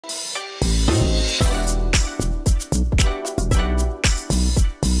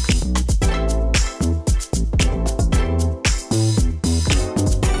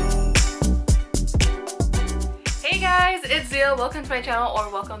Ziya, welcome to my channel, or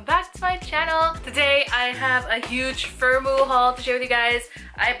welcome back to my channel. Today I have a huge Firmoo haul to share with you guys.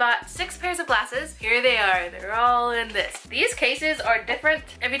 I bought 6 pairs of glasses. Here they are, they're all in this. These cases are different.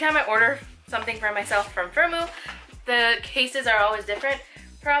 Every time I order something for myself from Firmoo, the cases are always different.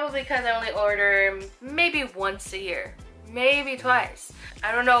 Probably because I only order maybe once a year, maybe twice.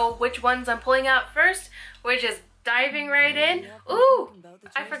 I don't know which ones I'm pulling out first. We're just diving right in. Ooh,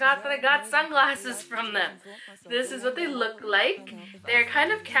 I forgot that I got sunglasses from them. This is what they look like. They're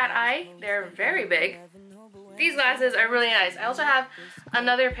kind of cat eye. They're very big. These glasses are really nice. I also have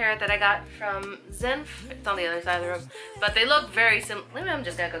another pair that I got from Zenf. It's on the other side of the room, but they look very similar. I'm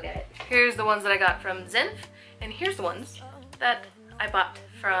just gonna go get it. Here's the ones that I got from Zenf, and here's the ones that I bought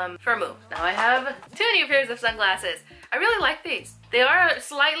from Firmoo. Now I have 2 new pairs of sunglasses. I really like these. They are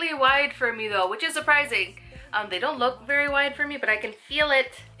slightly wide for me though, which is surprising. They don't look very wide for me, but I can feel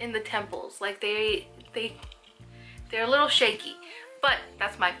it in the temples. Like they're a little shaky, but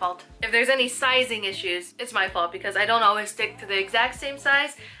that's my fault. If there's any sizing issues, it's my fault because I don't always stick to the exact same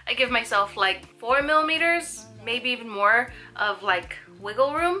size. I give myself like 4 millimeters, maybe even more of like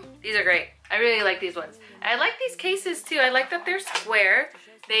wiggle room. These are great. I really like these ones. I like these cases too. I like that they're square.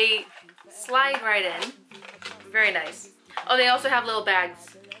 They slide right in. Very nice. Oh, they also have little bags.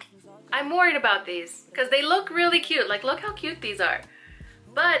 I'm worried about these because they look really cute. Like, look how cute these are.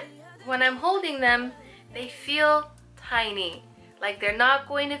 But when I'm holding them, they feel tiny. Like they're not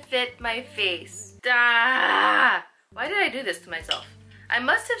going to fit my face. Ah! Why did I do this to myself? I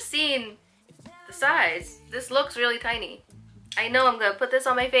must have seen the size. This looks really tiny. I know I'm gonna put this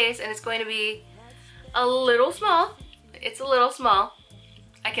on my face and it's going to be a little small. It's a little small.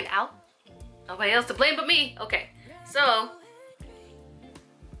 I can out. Nobody else to blame but me. Okay, so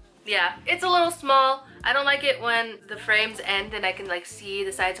yeah, it's a little small. I don't like it when the frames end and I can like see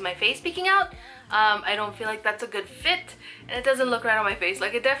the sides of my face peeking out. I don't feel like that's a good fit, and it doesn't look right on my face.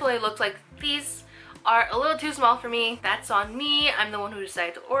 Like, it definitely looks like these are a little too small for me. That's on me. I'm the one who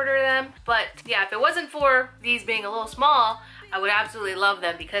decided to order them. But yeah, if it wasn't for these being a little small, I would absolutely love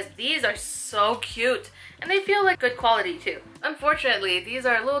them because these are so cute and they feel like good quality too. Unfortunately, these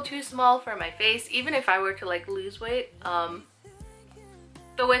are a little too small for my face. Even if I were to like lose weight,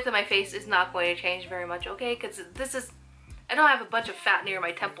 the width of my face is not going to change very much, okay? Because I don't have a bunch of fat near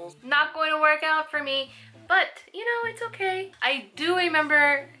my temples. Not going to work out for me, but you know, it's okay. I do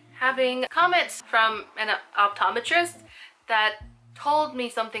remember having comments from an optometrist that told me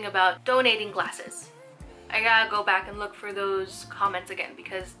something about donating glasses. I gotta go back and look for those comments again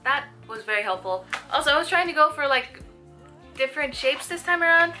because that was very helpful. Also, I was trying to go for like different shapes this time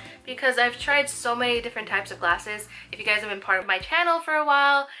around because I've tried so many different types of glasses. If you guys have been part of my channel for a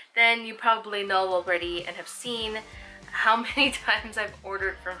while, then you probably know already and have seen how many times I've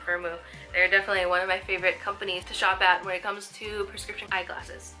ordered from Firmoo. They're definitely one of my favorite companies to shop at when it comes to prescription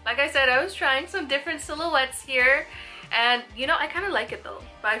eyeglasses. Like I said, I was trying some different silhouettes here, and you know, I kind of like it though.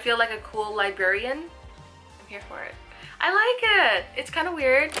 But I feel like a cool librarian. I'm here for it. I like it. It's kind of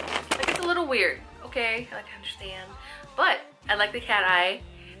weird. Like, it's a little weird. Okay, I understand. But I like the cat eye.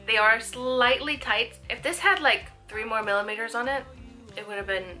 They are slightly tight. If this had like 3 more millimeters on it, it would have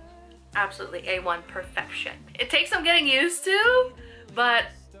been absolutely A1 perfection. It takes some getting used to, but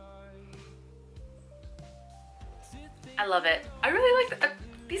I love it. I really like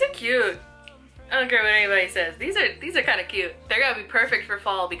these are cute. I don't care what anybody says. These are kind of cute. They're gonna be perfect for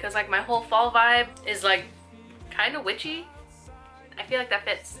fall because like my whole fall vibe is like kind of witchy. I feel like that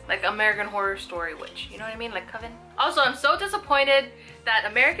fits, like American Horror Story witch. You know what I mean? Like Coven. Also, I'm so disappointed that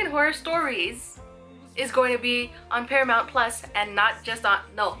American Horror Stories is going to be on Paramount Plus and not just on,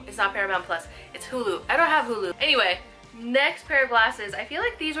 no, it's not Paramount Plus, it's Hulu. I don't have Hulu. Anyway, next pair of glasses. I feel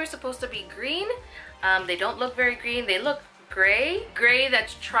like these were supposed to be green. They don't look very green. They look gray. Gray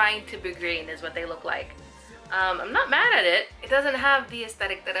that's trying to be green is what they look like. I'm not mad at it. It doesn't have the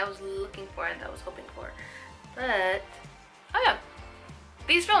aesthetic that I was looking for and that I was hoping for. But, oh yeah.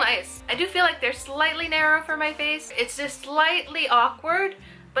 These feel nice. I do feel like they're slightly narrow for my face. It's just slightly awkward,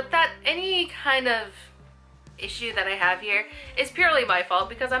 but that any kind of issue that I have here is purely my fault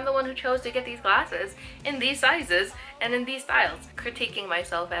because I'm the one who chose to get these glasses in these sizes and in these styles. Critiquing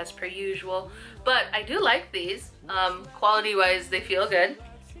myself as per usual, but I do like these. Quality wise, they feel good.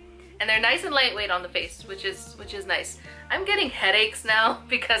 And they're nice and lightweight on the face, which is nice. I'm getting headaches now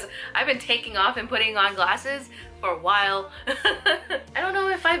because I've been taking off and putting on glasses for a while. I don't know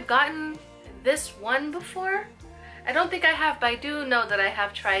if I've gotten this one before. I don't think I have, but I do know that I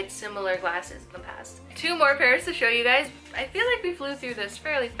have tried similar glasses in the past. 2 more pairs to show you guys. I feel like we flew through this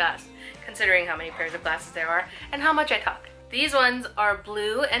fairly fast, considering how many pairs of glasses there are and how much I talk. These ones are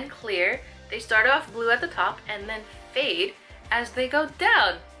blue and clear. They start off blue at the top and then fade as they go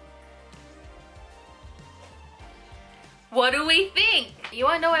down. What do we think? You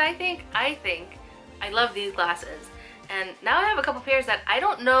wanna know what I think? I think I love these glasses. And now I have a couple pairs that I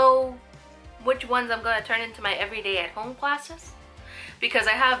don't know which ones I'm gonna turn into my everyday at home glasses. Because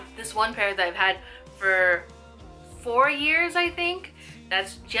I have this one pair that I've had for 4 years, I think.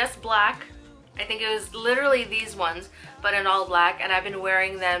 That's just black. I think it was literally these ones, but in all black, and I've been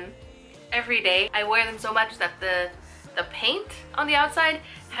wearing them every day. I wear them so much that the paint on the outside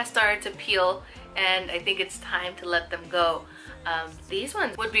has started to peel, and I think it's time to let them go. These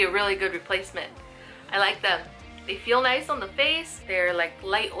ones would be a really good replacement. I like them. They feel nice on the face, they're like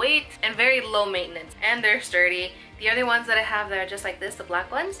lightweight and very low maintenance, and they're sturdy. The other ones that I have that are just like this, the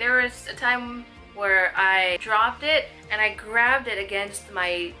black ones, there was a time where I dropped it and I grabbed it against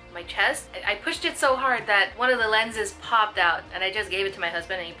my chest. I pushed it so hard that one of the lenses popped out, and I just gave it to my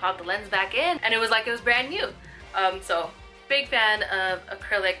husband and he popped the lens back in, and it was like it was brand new. So big fan of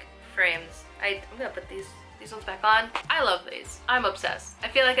acrylic frames. I'm gonna put these ones back on. I love these. I'm obsessed. I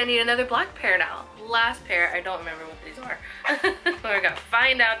feel like I need another black pair now. Last pair, I don't remember what these are. We're gonna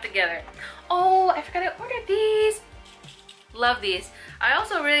find out together. Oh, I forgot I ordered these. Love these. I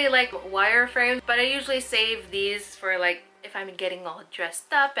also really like wire frames, but I usually save these for like if I'm getting all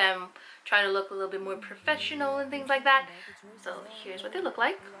dressed up and trying to look a little bit more professional and things like that. So here's what they look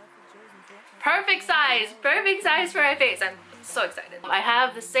like. Perfect size for my face. I'm so excited. I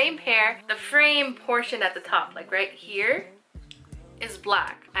have the same pair. The frame portion at the top, like right here, is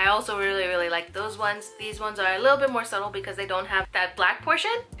black. I also really like those ones. These ones are a little bit more subtle because they don't have that black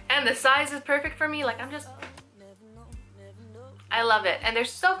portion, and the size is perfect for me. Like I love it, and they're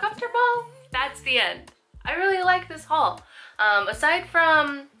so comfortable. That's the end. I really like this haul. Aside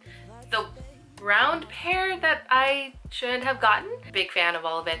from the round pair that I shouldn't have gotten, big fan of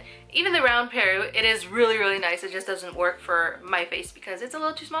all of it. Even the round pair, it is really nice. It just doesn't work for my face because it's a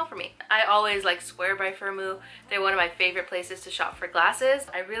little too small for me. I always like swear by Firmoo. They're one of my favorite places to shop for glasses.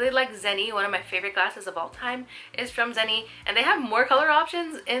 I really like Zenny. One of my favorite glasses of all time is from Zenny, and they have more color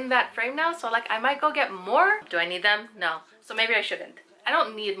options in that frame now, so like I might go get more. Do I need them? No. So maybe I shouldn't. I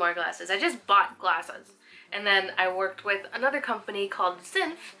don't need more glasses. I just bought glasses. And then I worked with another company called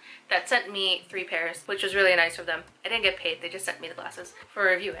Synth that sent me 3 pairs, which was really nice of them. I didn't get paid, they just sent me the glasses for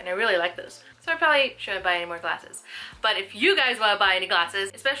a review, and I really like those. So I probably shouldn't buy any more glasses. But if you guys want to buy any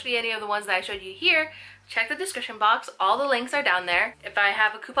glasses, especially any of the ones that I showed you here, check the description box. All the links are down there. If I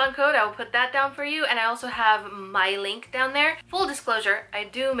have a coupon code, I will put that down for you, and I also have my link down there. Full disclosure, I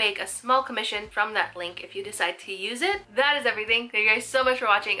do make a small commission from that link if you decide to use it. That is everything. Thank you guys so much for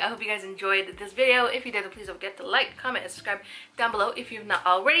watching. I hope you guys enjoyed this video. If you did, then please don't forget to like, comment, and subscribe down below if you've not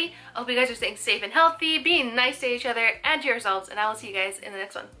already. I hope you guys are staying safe and healthy, being nice to each other and to yourselves, and I will see you guys in the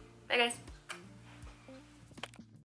next one. Bye guys.